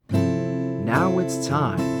Now it's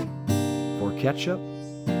time for Ketchup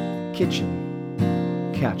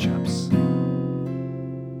Kitchen Catch-Ups.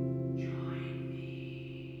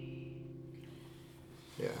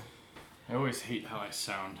 Yeah. I always hate how I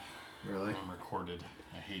sound Really? when I'm recorded.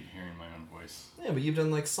 I hate hearing my own voice. Yeah, but you've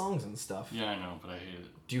done like songs and stuff. Yeah, I know, but I hate it.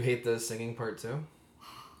 Do you hate the singing part too?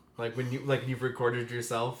 Like when you've recorded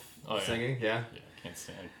yourself singing? Yeah. Yeah, I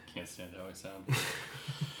can't stand how I sound.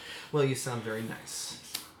 Well, you sound very nice.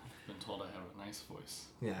 I've been told I have a nice voice.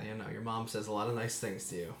 Yeah, you know, your mom says a lot of nice things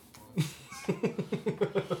to you.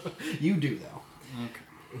 You do though.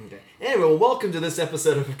 Okay. Anyway, well, welcome to this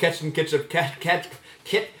episode of Ketchup Kitchen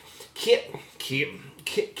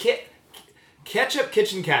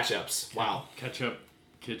Catch-Ups. Wow. Ketchup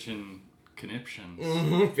kitchen conniptions.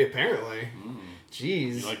 Apparently.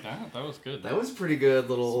 Jeez. You like that? That was good. That was pretty good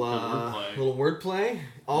little wordplay. little wordplay.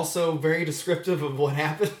 Also very descriptive of what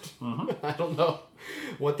happened. I don't know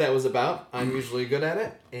what that was about. I'm usually good at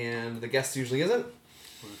it, and the guest usually isn't.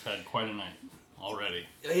 We've had quite a night already.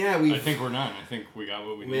 Yeah, I think we're done. I think we got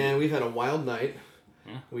what we Man, needed. we've had a wild night.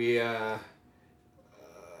 Yeah. We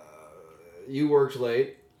you worked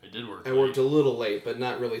late. I did work. I worked a little late, but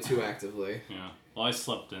not really too actively. Yeah. Well, I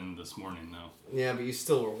slept in this morning though. Yeah, but you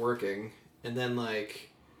still were working. And then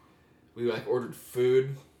we ordered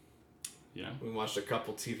food. Yeah. We watched a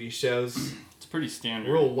couple TV shows. It's pretty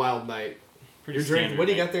standard. Real wild night. Pretty You're standard. drinking. What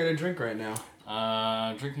do you got there to drink right now?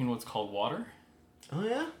 Drinking what's called water. Oh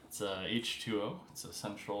yeah. It's H2O. It's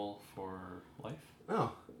essential for life.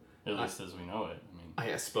 Oh. At least as we know it.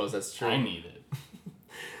 I suppose that's true. I need it.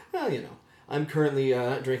 Well, you know, I'm currently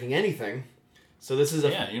not drinking anything. So this is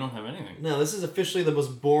Yeah, you don't have anything. No, this is officially the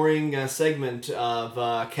most boring segment of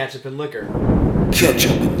Ketchup and Liquor.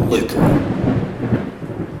 Ketchup and Liquor.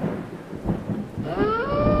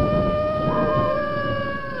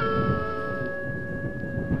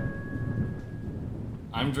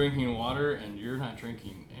 I'm drinking water and you're not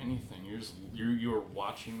drinking anything. You're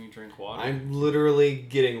watching me drink water. I'm literally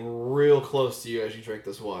getting real close to you as you drink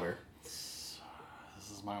this water. This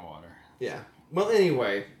is my water. Yeah. Well,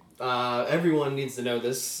 anyway, everyone needs to know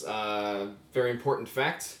this very important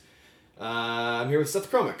fact. I'm here with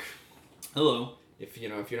Seth Kromick. Hello. If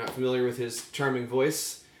you're not familiar with his charming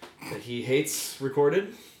voice that he hates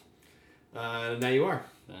recorded, now you are.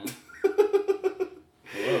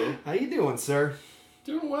 Hello. How you doing, sir?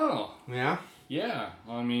 Doing well. Yeah. Yeah.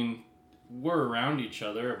 We're around each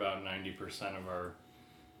other about 90% of our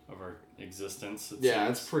existence. Yeah,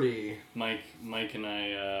 seems. it's pretty. Mike and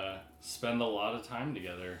I spend a lot of time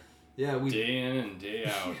together. Yeah, we Day in and day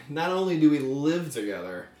out. not only do we live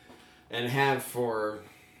together, and have for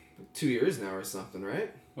 2 years now or something, right?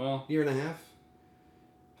 Well, Year and a half.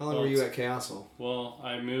 How long were you at Chaosal? Well,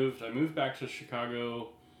 I moved back to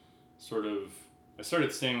Chicago. I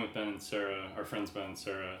started staying with Ben and Sarah, our friends Ben and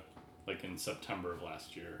Sarah, in September of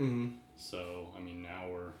last year. Mm-hmm. So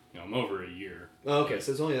now I'm over a year. Oh, okay,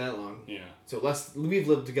 so it's only that long. Yeah. So we've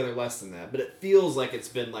lived together less than that, but it feels like it's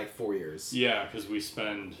been 4 years. Yeah, because we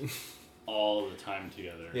spend all the time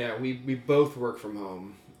together. Yeah, we both work from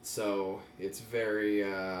home, so it's very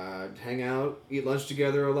hang out, eat lunch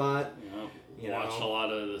together a lot. Watch a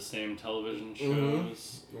lot of the same television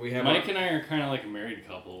shows. We have Mike and I are kind of like a married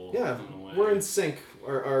couple. Yeah, in a way. we're in sync.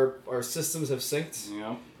 Our systems have synced,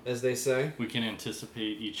 Yep. as they say. We can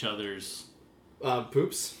anticipate each other's.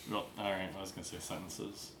 Poops. Well, all right. I was gonna say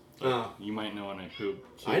sentences. Oh. You might know when I poop.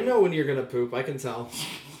 Too. I know when you're gonna poop. I can tell.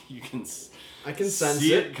 You can. I can sense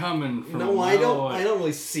see it. it coming from. No, I don't. I don't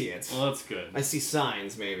really see it. Well, that's good. I see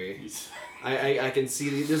signs, maybe. I can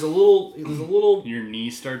see. There's a little. Your knee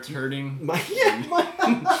starts hurting.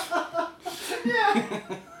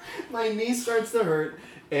 My knee starts to hurt,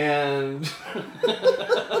 and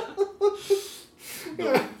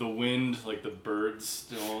the wind, the birds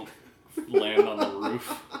don't land on the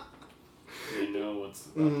roof. They know what's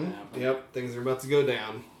about to happen. Yep, things are about to go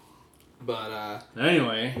down. But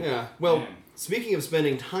anyway. Yeah. Well, man. Speaking of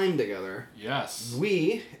spending time together. Yes.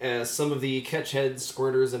 We, as some of the catch heads,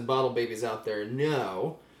 squirters, and bottle babies out there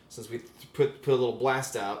know, since we put a little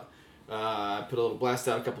blast out, a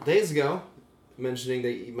couple days ago, mentioning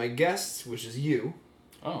that my guest, which is you,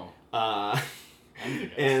 and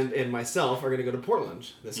myself are going to go to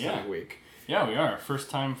Portland this coming week. Yeah, we are.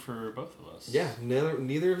 First time for both of us. Yeah,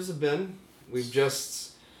 neither of us have been. We've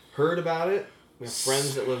just heard about it. We have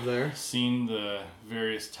friends that live there. Seen the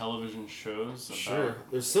various television shows. Sure.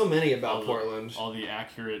 There's so many about Portland. All the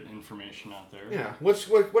accurate information out there. Yeah. What's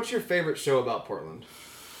your favorite show about Portland?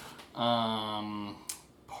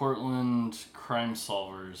 Portland Crime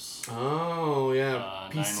Solvers. Oh, yeah.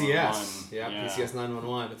 PCS. 911. Yeah, PCS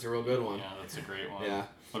 911. It's a real good one. Yeah, that's a great one. Yeah.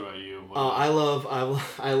 What about you? I love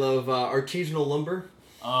artisanal lumber.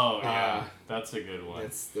 Oh yeah, that's a good one.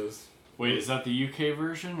 It's those. Wait, is that the UK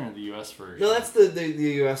version or the US version? No, that's the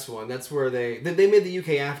US one. That's where they made the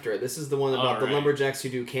UK after it. This is the one about the right. lumberjacks who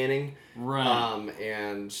do canning. Right.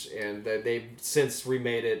 And they've since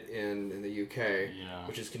remade it in the UK. Yeah.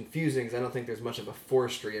 Which is confusing because I don't think there's much of a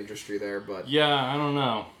forestry industry there, but Yeah, I don't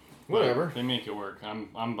know. Whatever. But they make it work.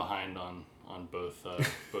 I'm behind on both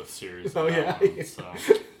series. Oh, of yeah. that one, so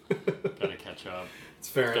gotta catch up. it's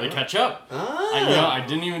fair Gotta enough. catch up. Ah. I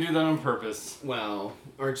didn't even do that on purpose. Well,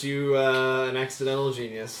 aren't you an accidental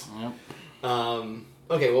genius? Yep.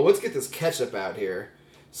 Okay, well, let's get this ketchup out here.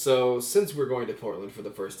 So, since we're going to Portland for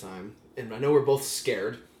the first time, and I know we're both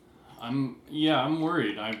scared. I'm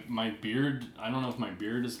worried. My beard. I don't know if my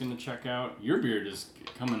beard is gonna check out. Your beard is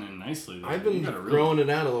coming in nicely. Though. I've been You got a real- growing it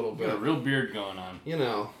out a little you bit. got a real beard going on. You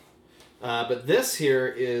know. But this here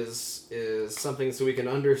is something so we can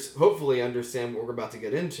hopefully understand what we're about to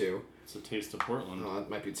get into. It's a taste of Portland. Oh, that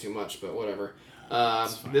might be too much, but whatever.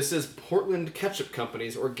 That's fine. This is Portland Ketchup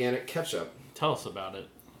Company's organic ketchup. Tell us about it.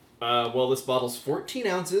 Well, this bottle's 14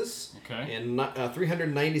 ounces Okay. and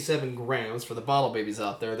 397 grams for the bottle babies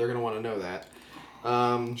out there. They're going to want to know that.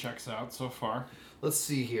 Checks out so far. Let's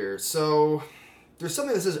see here. So there's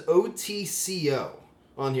something that says OTCO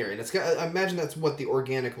on here, and it's got. I imagine that's what the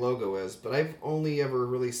organic logo is, but I've only ever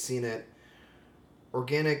really seen it.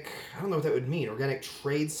 Organic. I don't know what that would mean. Organic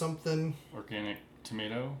trade something. Organic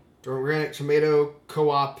tomato Organic tomato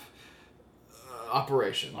co-op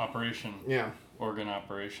operation. operation. Yeah. Organ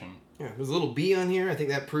operation. Yeah. There's a little B on here. I think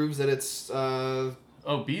that proves that it's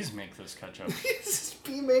Oh, bees make this ketchup. it's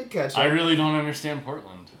bee-made ketchup. I really don't understand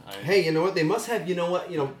Portland. Hey, you know what? They must have. You know what?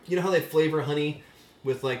 You know how they flavor honey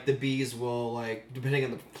with like the bees will like depending on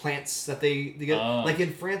the plants that they get. Like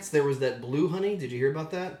in France, there was that blue honey. Did you hear about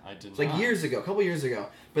that? I did It's like not. years ago, a couple years ago.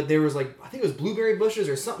 But there was like I think it was blueberry bushes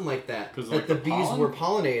or something like that. 'Cause, That like, the the bees pollen? were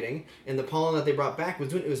pollinating, and the pollen that they brought back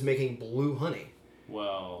was making blue honey,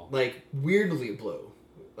 Well, like weirdly blue,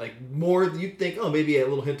 like more you'd think oh maybe a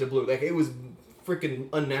little hint of blue. Like it was freaking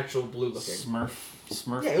unnatural blue looking.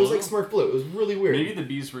 Smurf. Yeah, it was blue? like Smurf blue. It was really weird. Maybe the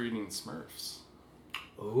bees were eating Smurfs.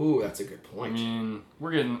 Oh, that's a good I point. mean,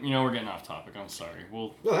 we're getting off topic. I'm sorry.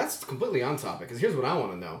 Well, No, that's completely on topic. Because here's what I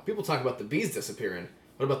want to know: people talk about the bees disappearing.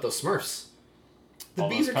 What about those Smurfs? The All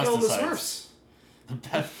bees those are killing the pesticides.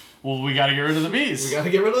 Smurfs. well, we got to get rid of the bees. We got to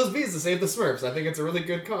get rid of those bees to save the Smurfs. I think it's a really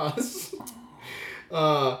good cause.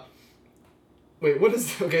 Wait, what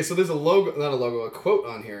is... Okay, so there's a logo... Not a logo, a quote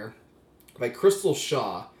on here by Crystal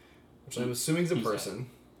Shaw, which I'm assuming is a Who's person.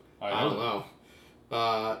 that? I don't know.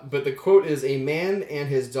 But the quote is, a man and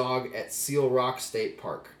his dog at Seal Rock State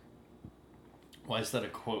Park. Why is that a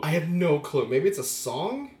quote? I have no clue. Maybe it's a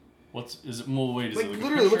song? Is it? Well, wait. Is Like, it like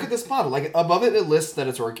literally, a look picture? at this bottle. Like, above it, it lists that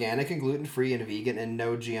it's organic and gluten-free and vegan and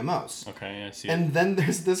no GMOs. Okay, I see. it. And then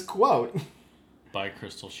there's this quote. By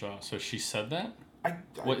Crystal Shaw. So she said that. I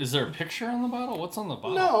What is there a picture on the bottle? What's on the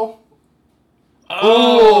bottle? No.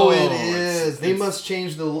 Oh, it is. They it's- must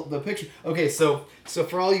change the picture. Okay, so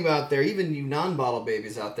for all you out there, even you non-bottle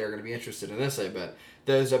babies out there are going to be interested in this, I bet.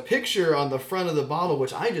 There's a picture on the front of the bottle,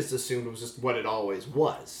 which I just assumed was just what it always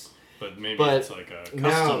was. But maybe But it's like a Now,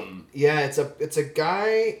 custom. yeah, it's a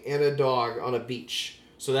guy and a dog on a beach.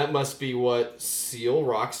 So that must be what Seal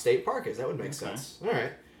Rock State Park is. That would make Okay. sense. All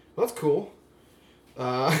right, well, that's cool.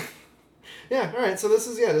 Yeah, all right. So this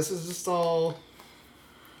is just all.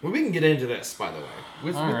 Well, we can get into this, by the way.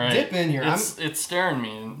 We All right. dip in here. It's staring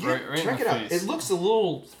me right in check the it out. face. It looks a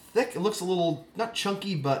little thick. It looks a little not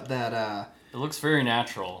chunky, but that It looks very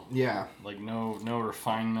natural. yeah. Like no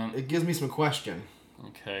refinement. It gives me some question.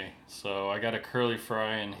 Okay, so I got a curly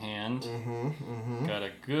fry in hand. Mm-hmm. Got a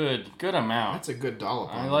good amount. That's a good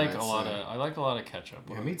dollop. I like a lot of ketchup.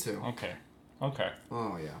 Yeah, me too. Okay. Okay.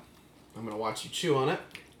 Oh yeah. I'm gonna watch you chew on it.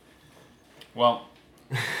 Well,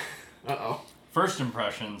 Uh-oh. first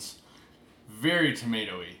impressions, very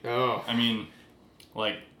tomatoey. Oh. I mean,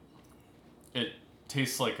 like, it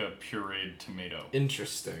tastes like a pureed tomato.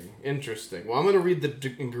 Interesting. Well, I'm going to read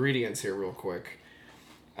the ingredients here real quick.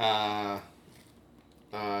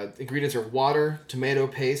 Ingredients are water, tomato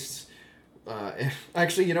paste.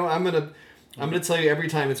 Actually, you know, I'm gonna tell you every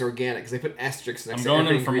time it's organic because they put asterisks next I'm to going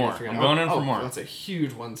every in for more. ingredient. I'm going in for more. That's a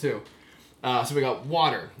huge one too. So we got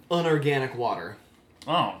water, unorganic water,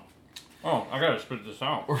 Oh, I gotta spit this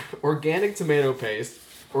out. organic tomato paste,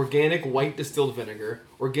 organic white distilled vinegar,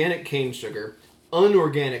 organic cane sugar,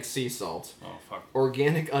 unorganic sea salt, Oh, fuck.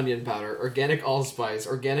 organic onion powder, organic allspice,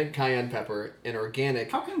 organic cayenne pepper, and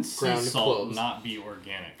organic How can sea ground salt cloves. not be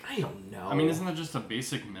organic? I don't know. I mean, isn't that just a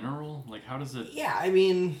basic mineral? Like, how does it... Yeah, I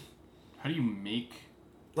mean, How do you make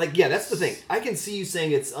Like, yeah, that's the thing. I can see you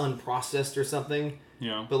saying it's unprocessed or something,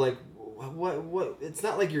 Yeah. but like, what? It's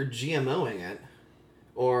not like you're GMOing it,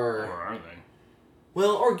 Or are they?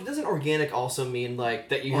 well, or doesn't organic also mean like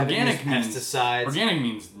that you Organic haven't used pesticides? Organic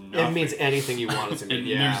means nothing. It means anything you want it to mean.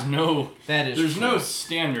 Yeah, There's no. that is There's no true.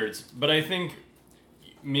 standards, but I think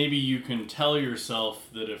maybe you can tell yourself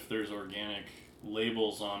that if there's organic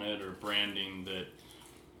labels on it or branding, that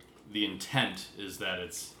the intent is that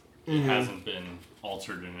it hasn't been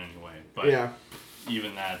altered in any way. But Yeah.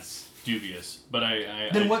 even that's dubious. But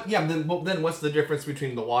Then what? Yeah. Then what's the difference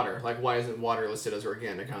between the water? Like, why isn't water listed as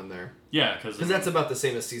organic on there? Yeah, because Because that's about the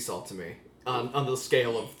same as sea salt to me on the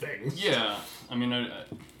scale of things. Yeah, I mean,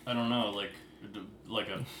 I don't know, like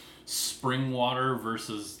a spring water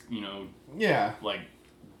versus Yeah. like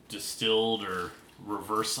distilled or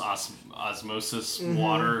reverse osmosis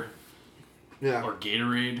water Yeah. or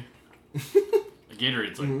Gatorade.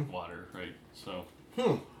 Gatorade's like water, right? So,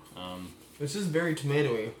 This is very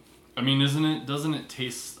tomatoey. I mean, doesn't it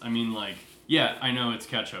taste? I mean, like, yeah, I know it's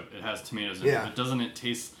ketchup. It has tomatoes in Yeah. it, but doesn't it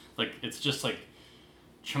taste like it's just like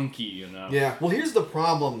chunky enough? Yeah. Well, here's the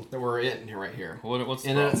problem that we're in here right here. What's the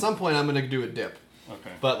And then problem? at some point, I'm gonna do a dip.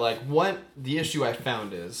 Okay. But like, what the issue I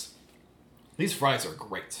found is, these fries are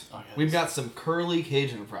great. Oh, yeah, We've got some curly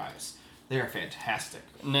Cajun fries. They are fantastic.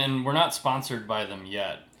 And then we're not sponsored by them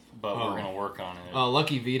yet, but Oh. we're gonna work on it. Oh,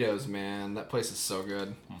 Lucky Vito's, man, that place is so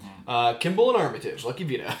good. Mm-hmm. Kimball and Armitage, Lucky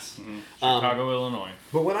Vito's. Chicago, Illinois.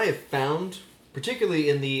 But what I have found, particularly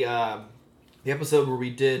in the episode where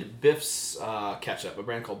we did Biff's ketchup, a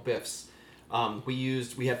brand called Biff's,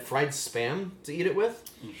 we had fried Spam to eat it with,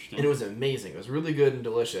 Interesting. and it was amazing. It was really good and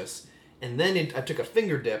delicious. And then I took a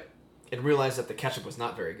finger dip and realized that the ketchup was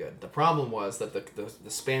not very good. The problem was that the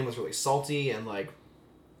Spam was really salty and like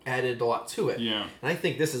added a lot to it. Yeah. And I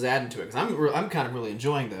think this is adding to it because I'm kind of really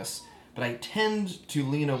enjoying this. But I tend to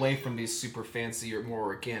lean away from these super fancy or more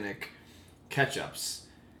organic ketchups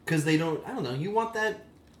because they don't. I don't know. You want that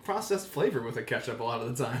processed flavor with a ketchup a lot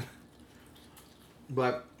of the time.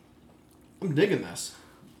 But I'm digging this.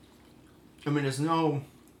 I mean, there's no.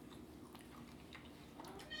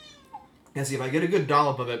 And see, if I get a good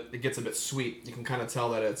dollop of it, it gets a bit sweet. You can kind of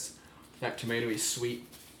tell that it's that tomatoey sweet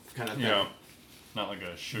kind of thing. Yeah. Not like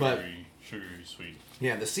a sugary sweet.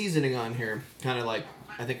 Yeah, the seasoning on here kind of like,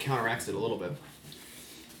 I think counteracts it a little bit.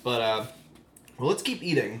 But, well, let's keep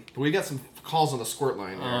eating. We got some calls on the squirt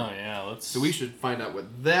line here. Oh yeah, let's. So we should find out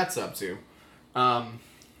what that's up to.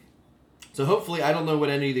 So hopefully, I don't know what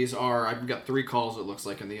any of these are. I've got 3 calls, it looks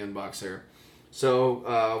like, in the inbox here.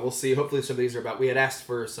 So we'll see. Hopefully some of these are about... We had asked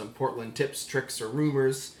for some Portland tips, tricks, or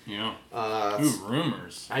rumors. Yeah. Uh, Ooh,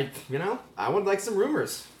 rumors. I would like some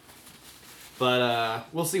rumors. But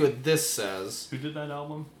we'll see what this says. Who did that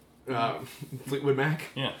album? Fleetwood Mac?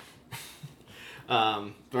 Yeah.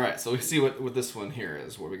 All right, so we see what this one here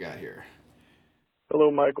is, what we got here. Hello,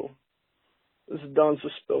 Michael. This is Don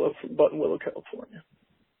Suspilla from Buttonwillow, California.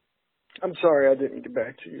 I'm sorry I didn't get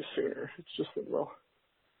back to you sooner. It's just that, well,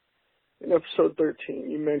 in episode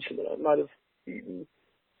 13, you mentioned that I might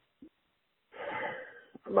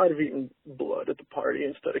have eaten blood at the party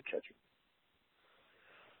instead of ketchup.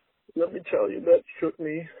 Let me tell you, that shook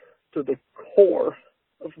me to the core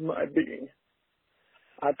of my being.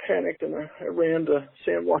 I panicked and I ran to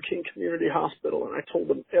San Joaquin Community Hospital and I told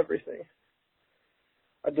them everything.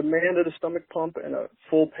 I demanded a stomach pump and a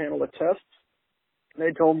full panel of tests.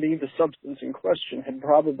 They told me the substance in question had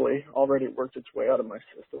probably already worked its way out of my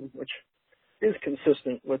system, which is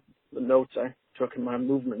consistent with the notes I took in my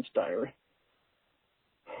movements diary.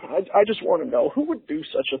 I just want to know, who would do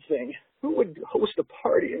such a thing? Who would host a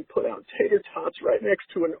party and put out tater tots right next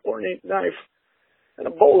to an ornate knife and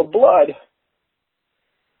a bowl of blood?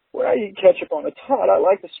 When I eat ketchup on a tot, I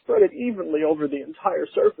like to spread it evenly over the entire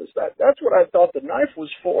surface. That's what I thought the knife was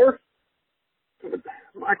for.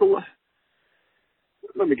 Michael,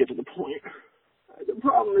 let me get to the point. The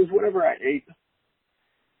problem is whenever I ate,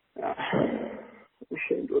 I'm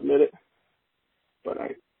ashamed to admit it, but I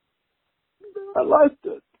liked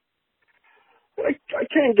it. I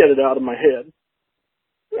can't get it out of my head.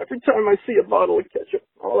 Every time I see a bottle of ketchup,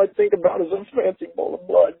 all I think about is a fancy bowl of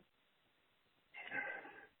blood.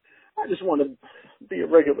 I just want to be a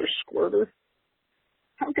regular squirter.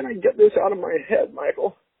 How can I get this out of my head,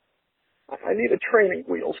 Michael? I need a training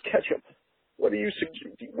wheels ketchup. What do you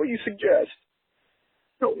suggest?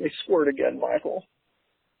 Help me squirt again, Michael.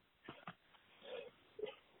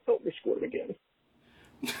 Help me squirt again.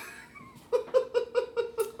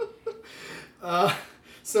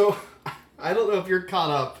 So I don't know if you're caught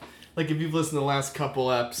up, like if you've listened to the last couple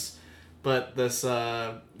eps, but this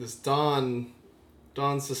Don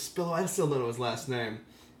Suspillo, I still don't know his last name.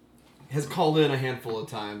 has called in a handful of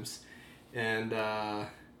times, and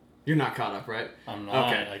you're not caught up, right? I'm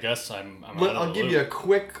not. Okay. I guess I'm out of I'll the give loop. you a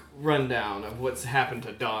quick rundown of what's happened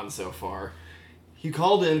to Don so far. He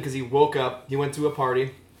called in because he woke up. He went to a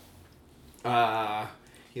party.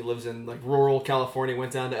 He lives in like rural California.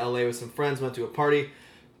 Went down to LA with some friends. Went to a party.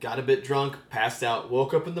 Got a bit drunk. Passed out.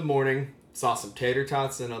 Woke up in the morning. Saw some tater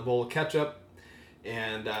tots and a bowl of ketchup,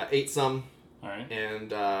 and ate some. All right.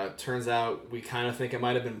 And turns out we kind of think it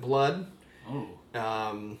might have been blood. Oh.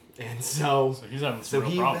 And so He's having some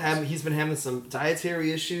real problems. he's been having some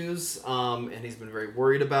dietary issues, and he's been very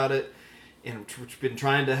worried about it, and we've been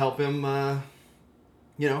trying to help him,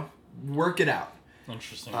 work it out.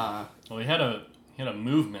 Interesting. Well, he had a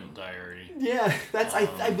movement diary. Yeah, that's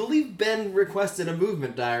I believe Ben requested a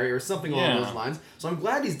movement diary or something along Yeah. those lines. So I'm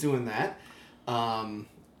glad he's doing that.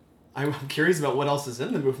 I'm curious about what else is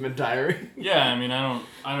in the movement diary. Yeah, I mean, I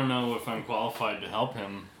don't know if I'm qualified to help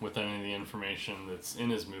him with any of the information that's in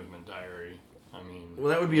his movement diary. I mean, Well,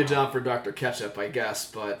 that would be a job for Dr. Ketchup, I guess,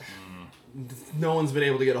 but no one's been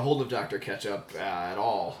able to get a hold of Dr. Ketchup at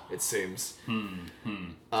all, it seems.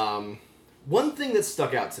 One thing that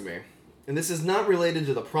stuck out to me, and this is not related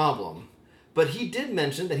to the problem, but he did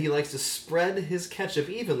mention that he likes to spread his ketchup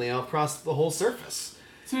evenly across the whole surface.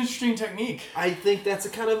 it's an interesting technique. I think that's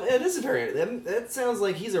that sounds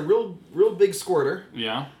like he's a real big squirter,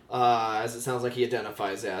 Yeah. as it sounds like he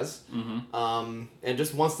identifies as. And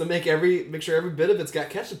just wants to make sure every bit of it's got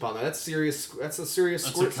ketchup on there. That's serious. That's a serious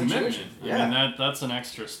That's squirt a commitment. situation. I mean, that's an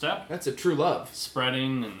extra step. That's a true love.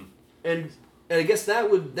 Spreading And I guess that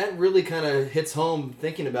really kind of hits home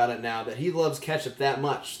thinking about it now, that he loves ketchup that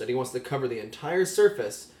much that he wants to cover the entire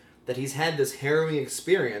surface, that he's had this harrowing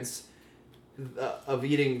experience of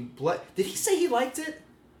eating blood. Did he say he liked it?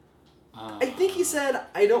 I think he said,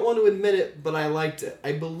 I don't want to admit it, but I liked it.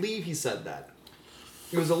 I believe he said that.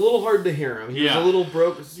 It was a little hard to hear him. He was a little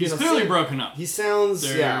broke. He's clearly broken up. He sounds,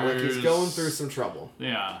 like he's There's- going through some trouble.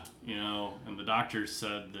 Yeah, and the doctor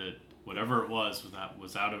said that whatever it was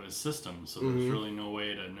out of his system, so there's really no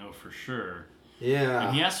way to know for sure. Yeah.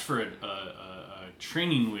 And he asked for a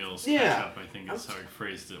training wheels ketchup, I think is how he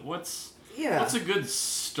phrased it. What's a good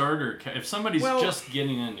starter? If somebody's just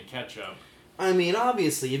getting into ketchup, I mean,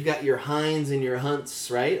 obviously, you've got your Heinz and your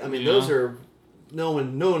Hunts, right? I mean, Yeah. those are no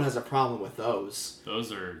one has a problem with those.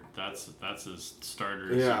 that's as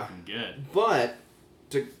starter as Yeah. you can get. But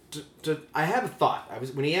I have a thought.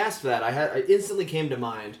 When he asked for that, I instantly came to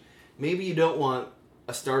mind. Maybe you don't want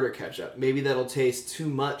a starter ketchup. Maybe that'll taste too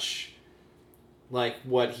much like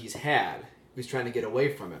what he's had. He's trying to get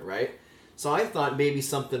away from it, right? So I thought maybe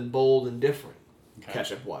something bold and different,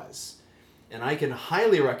 ketchup wise. And I can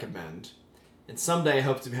highly recommend, and someday I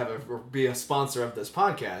hope to be a sponsor of this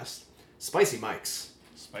podcast, Spicy Mike's.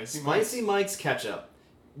 Spicy Mike's ketchup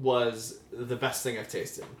was the best thing I've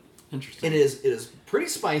tasted. Interesting. It is pretty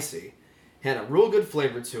spicy, had a real good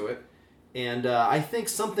flavor to it, and I think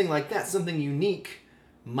something like that, something unique,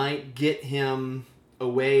 might get him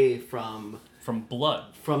away from blood,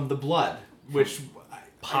 the blood, which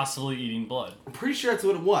possibly eating blood. I'm pretty sure that's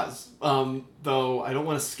what it was. Though I don't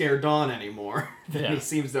want to scare Don anymore than he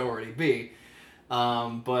seems to already be.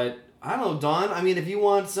 But I don't know, Don. I mean, if you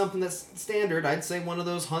want something that's standard, I'd say one of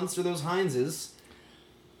those Hunts or those Heinzes.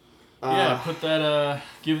 Put that.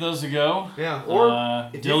 Give those a go. Yeah, or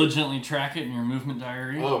diligently track it in your movement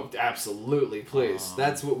diary. Oh, absolutely, please.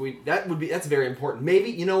 That's very important. Maybe,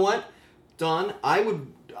 you know what, Don, I would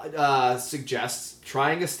suggest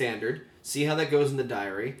trying a standard, see how that goes in the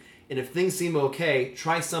diary, and if things seem okay,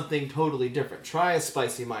 try something totally different. Try a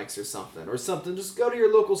Spicy Mike's or something. Just go to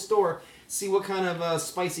your local store, see what kind of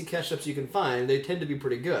spicy ketchups you can find. They tend to be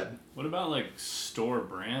pretty good. What about like store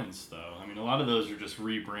brands though? I mean, a lot of those are just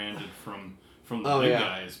rebranded from the big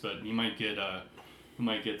guys, but you might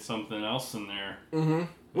get something else in there. Mm-hmm.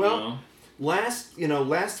 Well, last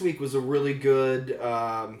week was a really good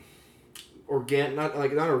not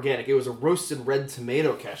organic. It was a roasted red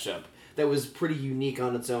tomato ketchup that was pretty unique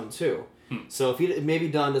on its own too. So maybe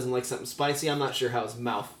Don doesn't like something spicy. I'm not sure how his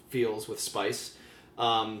mouth feels with spice.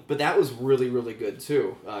 But that was really, really good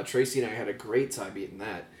too. Tracy and I had a great time eating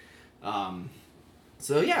that.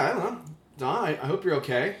 So yeah, I don't know. Don, I hope you're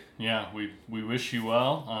okay. Yeah, we wish you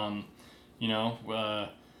well. We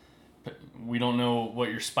don't know what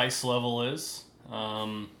your spice level is,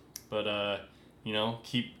 but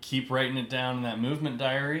keep writing it down in that movement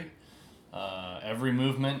diary. Every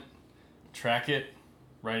movement, track it,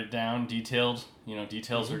 write it down, detailed.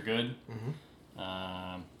 Details are good.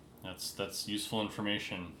 Mm-hmm. That's useful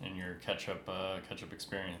information in your ketchup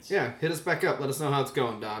experience. Yeah, hit us back up. Let us know how it's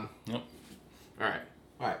going, Don. Yep. All right.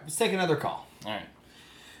 Let's take another call. All right.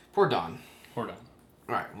 For Don. Hold on.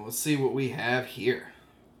 All right, well, let's see what we have here.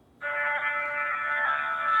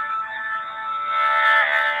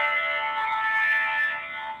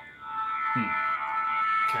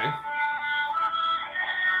 Okay.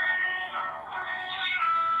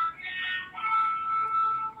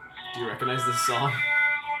 Do you recognize this song?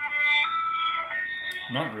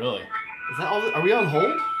 Not really. Is that all? Are we on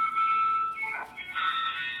hold?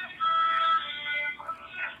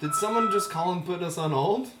 Did someone just call and put us on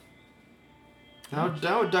hold? Now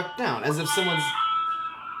it ducked down, as if someone's...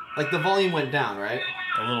 Like, the volume went down, right?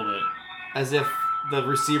 A little bit. As if the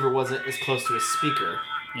receiver wasn't as close to his speaker.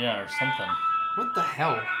 Yeah, or something. What the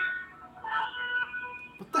hell?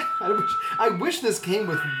 What the... I wish this came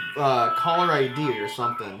with caller ID or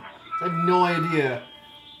something. I have no idea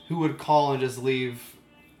who would call and just leave...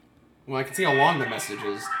 Well, I can see how long the message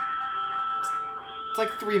is. It's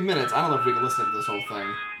like 3 minutes. I don't know if we can listen to this whole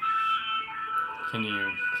thing. Can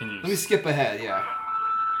you... Let me skip ahead, yeah.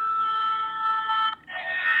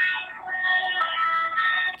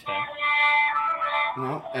 Okay.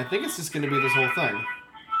 No, I think it's just going to be this whole thing.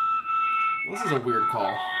 This is a weird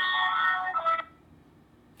call.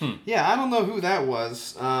 Yeah, I don't know who that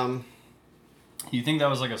was. You think that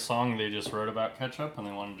was like a song they just wrote about ketchup and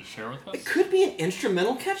they wanted to share with us? It could be an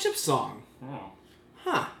instrumental ketchup song. Oh.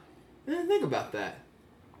 Huh. I didn't think about that.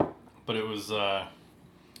 But it was,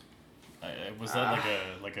 was that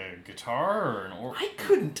like a guitar or an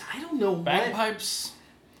I don't know what. bagpipes?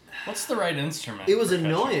 What's the right instrument? It was for ketchup?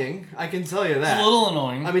 annoying, I can tell you It's that. a little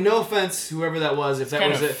annoying. I mean, no offense, whoever that was, if that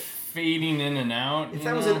kind was of it. fading in and out. If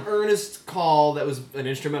that was an earnest call that was an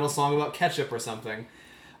instrumental song about ketchup or something,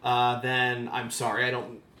 then I'm sorry, I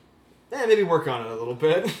don't... maybe work on it a little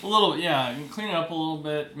bit. A little, yeah. Clean it up a little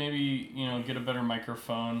bit. Maybe, get a better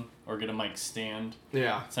microphone or get a mic stand.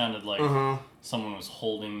 Yeah. It sounded like someone was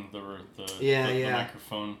holding the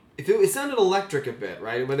microphone. If it sounded electric a bit,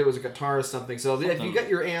 right? Whether it was a guitar or something. So if you got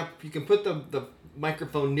your amp, you can put the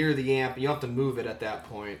microphone near the amp. You don't have to move it at that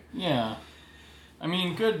point. Yeah. I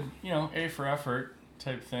mean, good, A for effort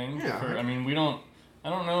type thing. Yeah. I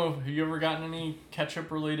don't know, have you ever gotten any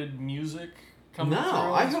ketchup-related music coming through?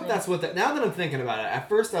 No, I hope that's what that... Now that I'm thinking about it, at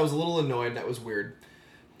first I was a little annoyed. That was weird.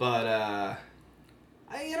 But,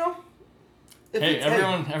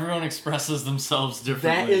 everyone expresses themselves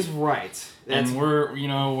differently. That is right. And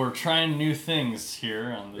we're trying new things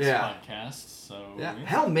here on this podcast. So yeah.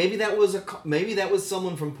 Hell, maybe that was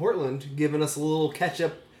someone from Portland giving us a little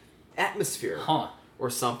ketchup atmosphere. Huh. Or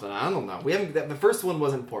something. I don't know. The first one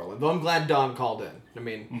wasn't Portland, though I'm glad Don called in. I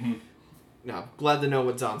mean, glad to know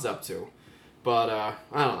what Don's up to. But, I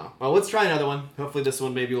don't know. Well, let's try another one. Hopefully this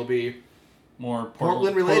one maybe will be more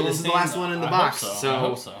Portland related. This is the last one in the box. I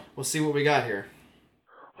hope so. We'll see what we got here.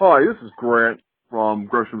 Hi, this is Grant from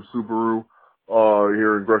Gresham Subaru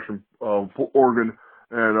here in Gresham, Oregon.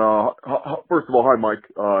 And first of all, hi, Mike,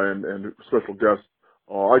 and special guest.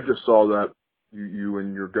 I just saw that you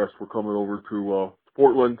and your guests were coming over to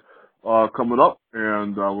Portland coming up,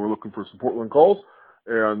 and we're looking for some Portland calls.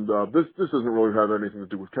 And this doesn't really have anything to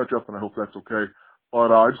do with ketchup, and I hope that's okay. But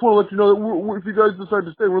I just want to let you know that if you guys decide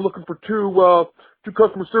to stay, we're looking for two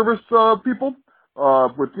customer service people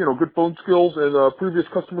with good phone skills, and previous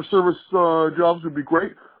customer service jobs would be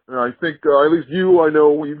great. And I think at least I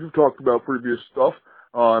know you've talked about previous stuff.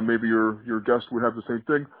 Maybe your guest would have the same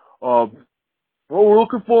thing. What we're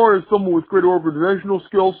looking for is someone with great organizational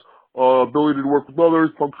skills, ability to work with others,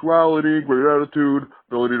 punctuality, great attitude,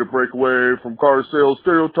 ability to break away from car sales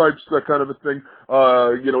stereotypes, that kind of a thing.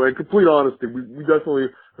 And complete honesty. We definitely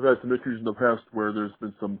have had some issues in the past where there's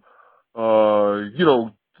been some,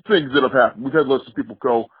 things that have happened. We've had lots of people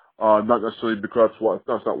go, not necessarily because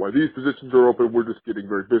that's not why these positions are open. We're just getting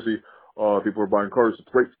very busy. People are buying cars. It's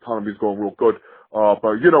great. The economy's going real good.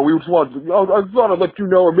 But we just wanted I thought I'd let you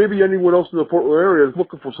know, or maybe anyone else in the Portland area is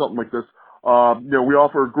looking for something like this. We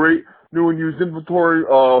offer great new and used inventory,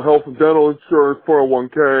 health and dental insurance,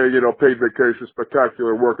 401k, paid vacation,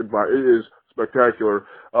 spectacular work environment. It is spectacular.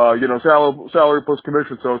 Salary plus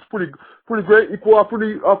commission. So it's pretty great. Equal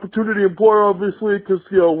opportunity employer, obviously, because,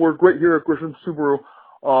 we're great here at Gresham Subaru.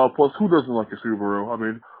 Plus, who doesn't like a Subaru? I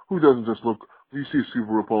mean, who doesn't just look, you see a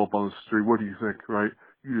Subaru pull up on the street, what do you think, right?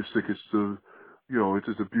 You just think it's it's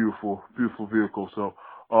just a beautiful, beautiful vehicle. So,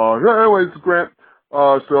 anyways, Grant.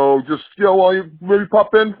 So just, while you maybe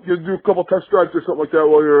pop in, you do a couple test drives or something like that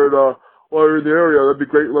while you're in the area. That'd be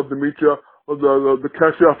great. Love to meet you. The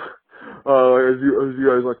catch up, as you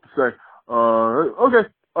guys like to say. Okay.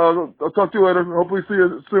 I'll talk to you later. Hopefully see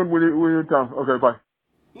you soon when you're in town. Okay. Bye.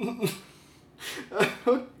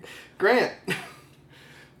 Grant.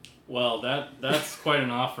 Well, that's quite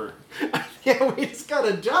an offer. Yeah, we just got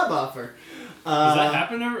a job offer. Does that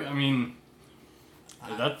happen ever? I mean,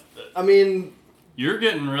 I mean, you're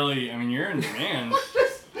getting really. I mean, you're in demand.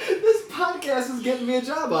 this podcast is getting me a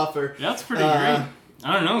job offer. That's pretty great.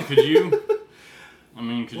 I don't know. Could you? I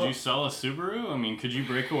mean, could you sell a Subaru? I mean, could you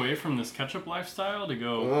break away from this ketchup lifestyle to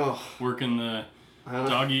go work in the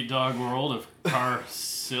dog eat dog world of car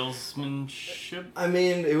salesmanship? I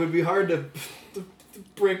mean, it would be hard to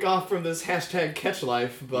break off from this hashtag catch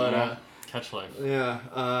life, but catch life. yeah.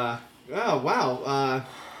 Oh wow.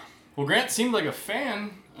 Well, Grant seemed like a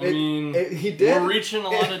fan. I mean, he did. We're reaching a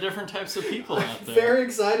lot of different types of people out there. Very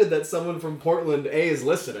excited that someone from Portland A is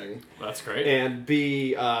listening. That's great. And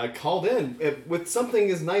B called in with something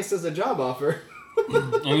as nice as a job offer.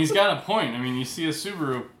 And he's got a point. I mean, you see a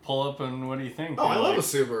Subaru pull up, and what do you think? Oh, I love a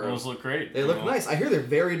Subaru. Those look great. They look nice. I hear they're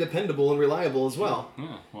very dependable and reliable as well.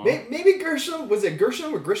 Yeah. Well, Maybe Gershom, was it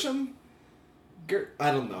Gershom or Grisham?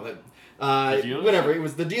 I don't know. Whatever, it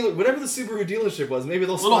was the dealer. Whatever the Subaru dealership was, maybe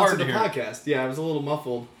they'll sponsor the podcast. Yeah, it was a little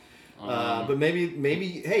muffled. But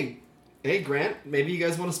maybe, hey, Grant, maybe you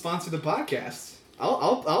guys want to sponsor the podcast.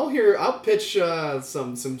 I'll pitch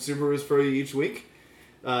some Subarus for you each week.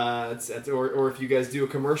 Or if you guys do a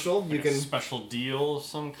commercial, you can a special deal of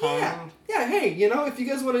some kind. Yeah. Hey, if you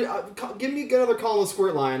guys want to give me another call on the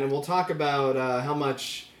Squirt line, and we'll talk about how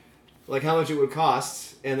much it would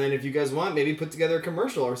cost, and then if you guys want, maybe put together a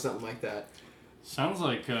commercial or something like that. Sounds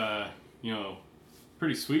like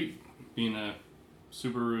pretty sweet being a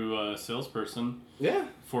Subaru salesperson. Yeah.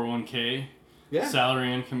 401k. Yeah.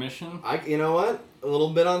 Salary and commission. You know what? A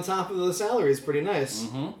little bit on top of the salary is pretty nice.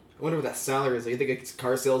 Mm-hmm. I wonder what that salary is. You think a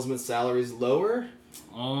car salesman's salary is lower?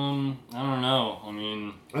 I don't know. I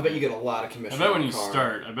mean, I bet you get a lot of commission. I bet when you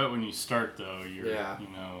start though, you're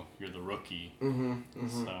you're the rookie. Mm-hmm.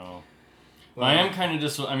 So, I am kind of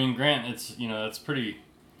just. I mean, Grant, it's that's pretty.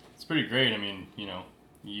 It's pretty great. I mean,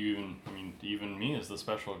 even me as the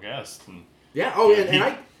special guest and. Yeah. Oh,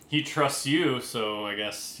 and he trusts you, so I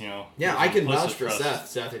guess Yeah, I can vouch for Seth.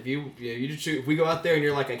 Seth, if if we go out there and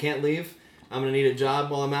you're like, I can't leave, I'm gonna need a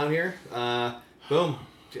job while I'm out here. Boom,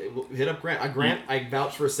 hit up Grant. Grant, I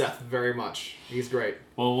vouch for Seth very much. He's great.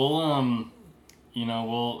 Well,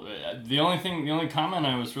 the only comment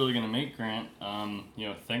I was really gonna make, Grant.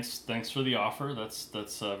 Thanks for the offer.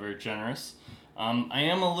 That's very generous. I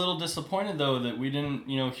am a little disappointed though that we didn't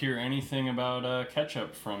hear anything about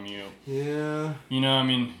ketchup from you. Yeah. I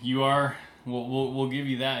mean, you are. We'll give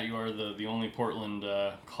you that. You are the only Portland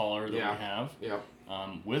caller that we have. Yep.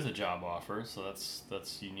 With a job offer, so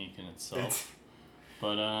that's unique in itself.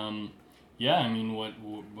 But I mean, what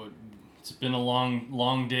it's been a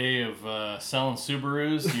long day of selling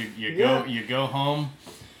Subarus. You go home,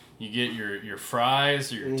 you get your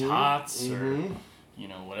fries or your tots or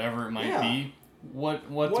whatever it might be.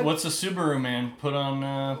 What's a Subaru man put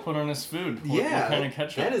on his food? What kind of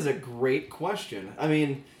ketchup? That is a great question. I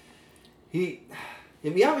mean, he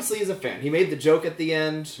obviously is a fan. He made the joke at the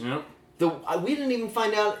end. Yep. We didn't even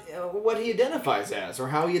find out what he identifies as or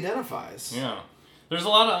how he identifies. Yeah. There's a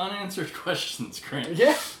lot of unanswered questions, Grant.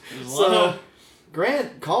 Yeah. So,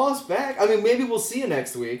 Grant, call us back. I mean, maybe we'll see you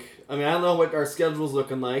next week. I mean, I don't know what our schedule's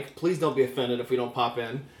looking like. Please don't be offended if we don't pop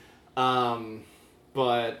in.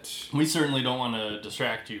 But we certainly don't want to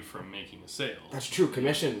distract you from making a sale. That's true.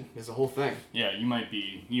 Commission is a whole thing. Yeah, you might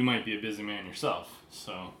be a busy man yourself.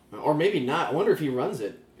 So. Or maybe not. I wonder if he runs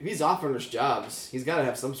it. If he's offering us jobs, he's got to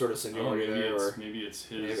have some sort of seniority there. Maybe it's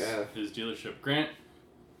his dealership. Grant,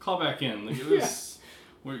 call back in. Look at this.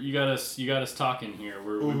 You got us talking here.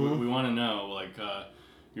 We want to know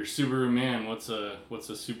your Subaru man. What's a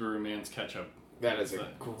Subaru man's ketchup? That is a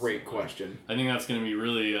great question. I think that's going to be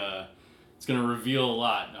really. It's going to reveal a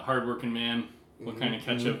lot. A hardworking man. What kind of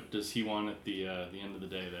ketchup does he want at the end of the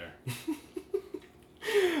day there?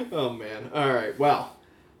 Oh man! All right. Well,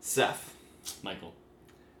 Seth. Michael.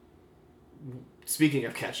 Speaking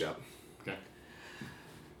of ketchup. Okay.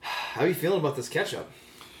 How are you feeling about this ketchup?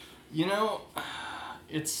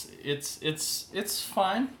 It's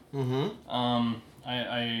fine. Mm-hmm.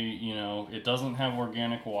 It doesn't have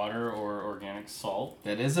organic water or organic salt.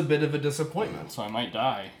 That is a bit of a disappointment. So I might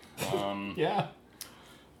die. Yeah.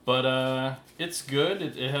 But it's good.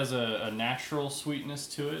 It has a natural sweetness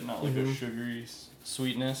to it, not like a sugary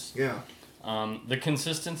sweetness. Yeah. The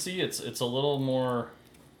consistency, it's a little more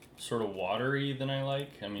sort of watery than I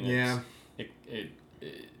like. I mean,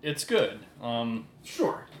 it's good.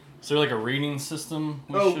 Sure. Is there like a rating system?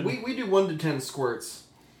 We do 1 to 10 squirts.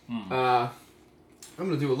 I'm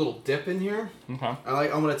gonna do a little dip in here. Okay.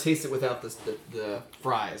 I'm gonna taste it without the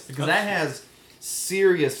fries because that has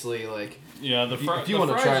seriously like. Yeah, If you want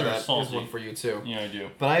to fries try are that, salty. here's one for you too. Yeah, I do.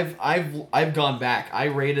 But I've gone back. I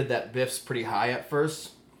rated that Biff's pretty high at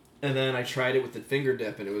first, and then I tried it with the finger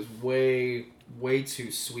dip, and it was way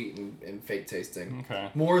too sweet and fake tasting. Okay.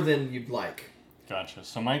 More than you'd like. Gotcha.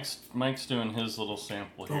 So Mike's doing his little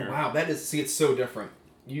sample here. Oh wow, it's so different.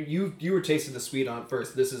 You were tasting the sweet on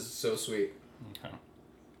first. This is so sweet. Okay.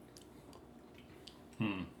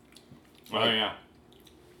 Oh yeah.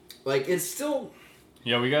 Like it's still.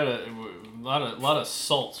 Yeah, we got a lot of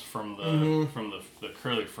salt from the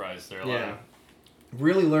curly fries there. Yeah.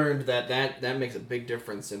 Really learned that makes a big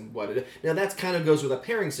difference in what it is. Now that kind of goes with a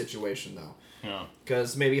pairing situation though. Yeah.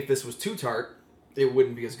 Because maybe if this was too tart, it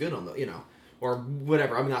wouldn't be as good on the or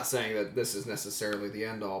whatever. I'm not saying that this is necessarily the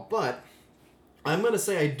end all, but I'm gonna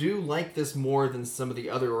say I do like this more than some of the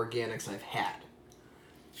other organics I've had.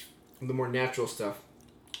 The more natural stuff.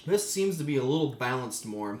 This seems to be a little balanced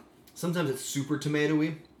more. Sometimes it's super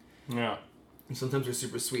tomatoey, Yeah. and sometimes they're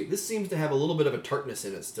super sweet. This seems to have a little bit of a tartness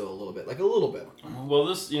in it still, a little bit. Like a little bit. Well,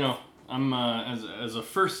 this, I'm as a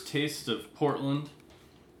first taste of Portland.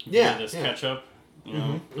 Yeah, This yeah. ketchup,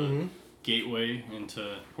 the gateway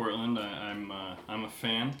into Portland. I'm a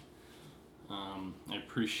fan. I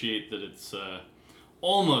appreciate that it's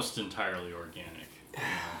almost entirely organic.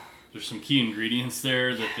 There's some key ingredients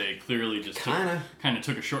there that they clearly just kind of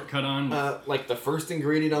took a shortcut on. Like the first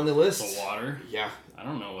ingredient on the list. The water. Yeah. I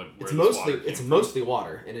don't know where It's this mostly water came from. mostly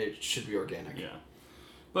water, and it should be organic. Yeah,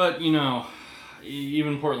 but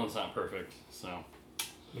even Portland's not perfect, so.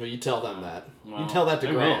 Well, you tell them that. Well, You tell that to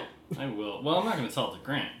I Grant. I will. Well, I'm not going to tell it to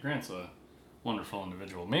Grant. Grant's a wonderful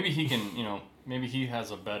individual. Maybe he can, maybe he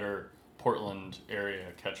has a better Portland area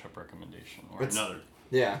ketchup recommendation or another.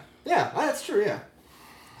 Yeah. Yeah, that's true, yeah.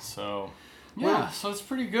 So, Well- so it's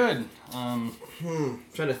pretty good. I'm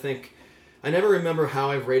trying to think. I never remember how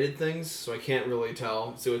I've rated things, so I can't really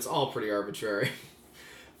tell. So it's all pretty arbitrary.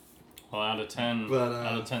 Well, out of 10, But,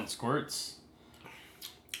 out of 10 squirts.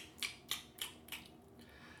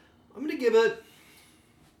 I'm gonna give it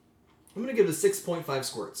a 6.5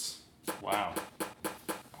 squirts. Wow.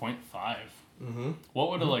 0.5. Mm-hmm.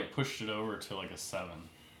 What would have pushed it over to a 7?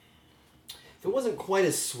 If it wasn't quite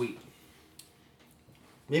as sweet,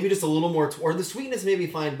 maybe just a little more, or the sweetness may be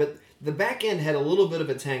fine, but the back end had a little bit of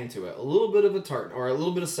a tang to it, a little bit of a tart, or a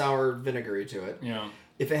little bit of sour vinegary to it. Yeah.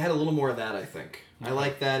 If it had a little more of that, I think. I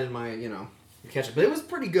like that in my, ketchup. But it was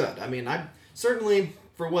pretty good. I mean, I certainly,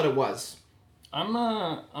 for what it was.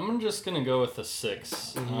 I'm just gonna go with a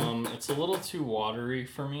 6. It's a little too watery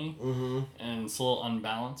for me, and it's a little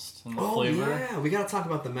unbalanced in the flavor. Yeah, we gotta talk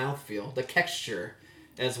about the mouthfeel, the texture,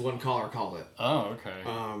 as one caller called it. Oh, okay.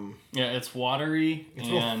 Yeah, it's watery. It's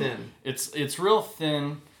real and thin. It's real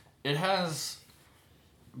thin. It has,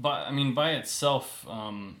 by itself,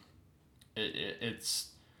 it's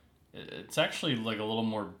actually a little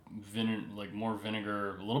more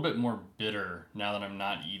vinegar, a little bit more bitter now that I'm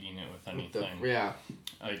not eating it with anything. Yeah.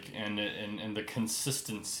 And the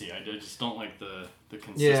consistency, I just don't like the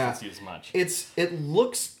consistency as much. It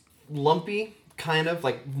looks lumpy, kind of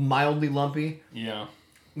mildly lumpy. Yeah.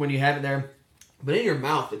 When you have it there, but in your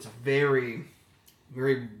mouth, it's very,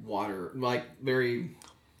 very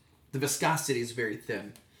the viscosity is very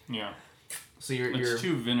thin. Yeah. So your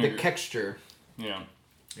too vinegar. the texture Yeah.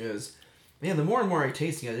 is, man. The more and more I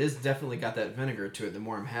taste it, it's definitely got that vinegar to it. The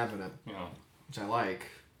more I'm having it, Yeah. which I like.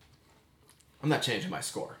 I'm not changing my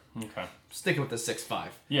score. Okay. Sticking with the 6.5.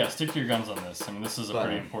 Yeah, stick to your guns on this. I mean, this is a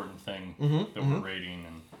pretty important thing that we're rating.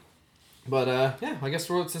 And But yeah, I guess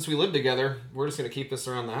since we live together, we're just gonna keep this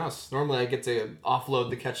around the house. Normally, I get to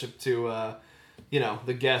offload the ketchup to,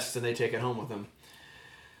 the guests, and they take it home with them.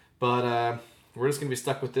 But we're just gonna be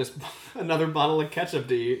stuck with this another bottle of ketchup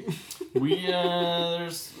to eat. we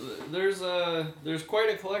there's quite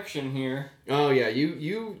a collection here. Oh yeah,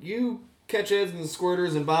 you catch heads and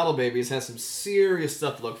squirters and bottle babies has some serious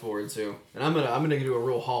stuff to look forward to. And I'm gonna do a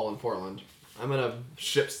real haul in Portland. I'm gonna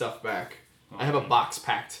ship stuff back. I have a box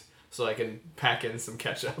packed so I can pack in some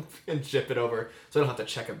ketchup and ship it over, so I don't have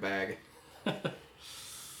to check a bag.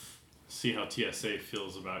 See how TSA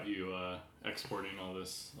feels about you exporting all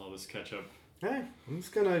this ketchup. Hey, I'm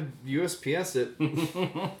just gonna USPS it.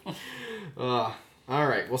 All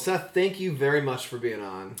right. Well, Seth, thank you very much for being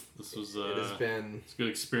on. This was It has been it's a good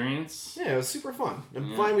experience. it was super fun.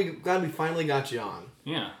 I'm Yeah. glad we finally got you on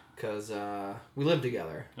Yeah, because we live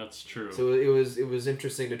together. that's true. So it was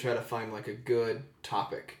interesting to try to find a good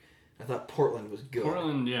topic. I thought Portland was good.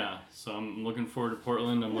 Portland, yeah. So I'm looking forward to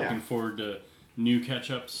Portland. I'm Yeah. looking forward to new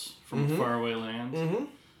ketchups from faraway lands. Mm-hmm.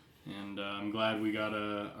 And I'm glad we got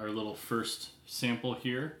our little first sample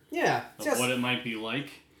here Yeah. of what it might be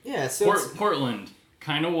like. Yeah, so it's, Portland,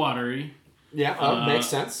 kind of watery. yeah, makes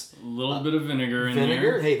sense. A little bit of vinegar in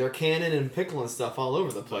Vinegar, there. hey, they're canning and pickling stuff all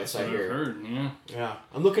over the place. That's I what I've hear. heard, yeah. Yeah,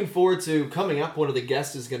 I'm looking forward to coming up. One of the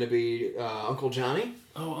guests is going to be Uncle Johnny,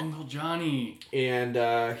 Oh, Uncle Johnny. and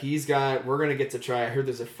we're going to get to try. I heard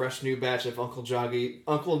there's a fresh new batch of Uncle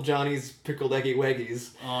Johnny's pickled eggy weggies,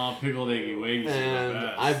 Oh, pickled eggy wings are and the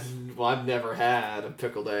best. I've never had a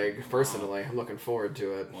pickled egg personally. I'm looking forward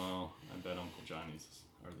to it. Well, I bet Uncle Johnny's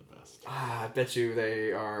are the best. I bet you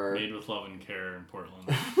they are. Made with love and care in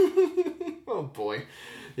Portland. Oh boy,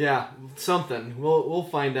 yeah, something. We'll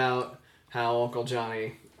find out how Uncle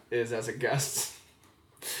Johnny is as a guest.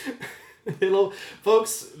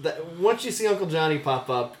 Folks, once you see Uncle Johnny pop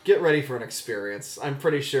up, get ready for an experience. I'm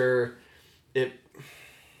pretty sure it.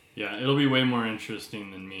 Yeah, it'll be way more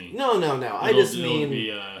interesting than me. No. It'll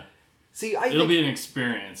be, See, it'll be an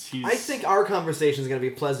experience. I think our conversation is going to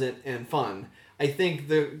be pleasant and fun. I think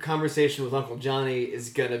the conversation with Uncle Johnny is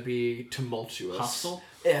going to be tumultuous. Hostile?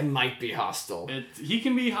 It might be hostile. He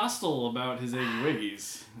can be hostile about his eggy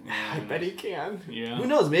wiggies. I bet he can. Yeah. Who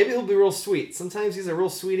knows? Maybe he'll be real sweet. Sometimes he's a real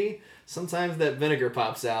sweetie. Sometimes that vinegar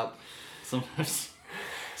pops out.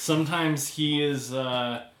 Sometimes he is.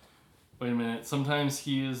 Wait a minute. Sometimes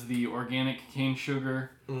he is the organic cane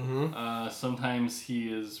sugar. Mm-hmm. Sometimes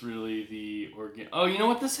he is really the organic. Oh, you know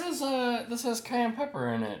what? This has cayenne pepper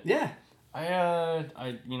in it. Yeah. I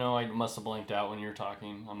must have blanked out when you were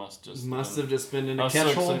talking. I must have just been in I a was so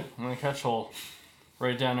catch hole. excited. In a catch hole.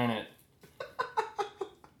 Right down in it.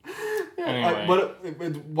 Yeah, Anyway.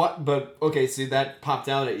 but okay, see that popped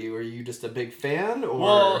out at you. Are you just a big fan, or?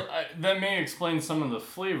 Well, that may explain some of the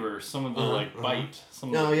flavor, some of the bite.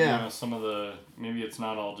 Some of yeah. Some of the maybe it's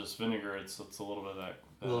not all just vinegar. It's a little bit of that.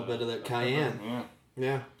 A little bit of that cayenne. Pepper. Yeah.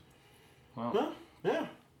 Yeah. Well. Well, yeah.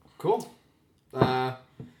 Cool.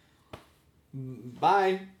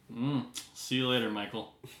 Bye. See you later,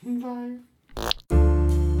 Michael. Bye.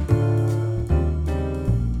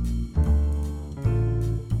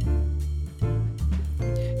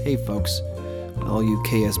 Hey folks, all you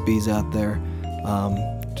KSBs out there,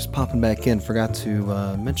 just popping back in, forgot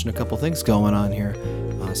to mention a couple things going on here,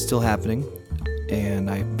 still happening, and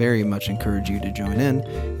I very much encourage you to join in,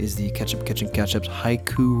 is the Ketchup Kitchen Ketchup's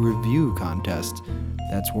Haiku Review Contest.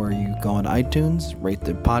 That's where you go on iTunes, rate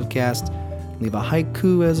the podcast, leave a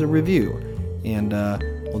haiku as a review, and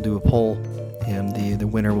we'll do a poll, and the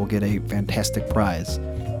winner will get a fantastic prize.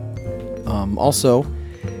 Also,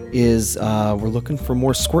 we're looking for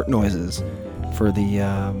more squirt noises for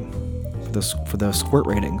the squirt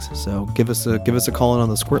ratings. So give us a call in on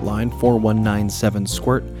the squirt line 4197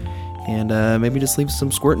 squirt, and maybe just leave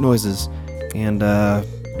some squirt noises, and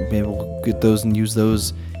maybe we'll get those and use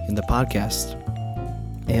those in the podcast.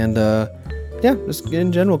 And just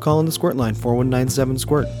in general, call in the squirt line 4197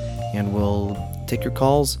 squirt, and we'll take your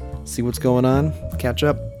calls, see what's going on, catch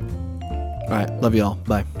up. All right, love you all.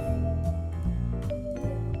 Bye.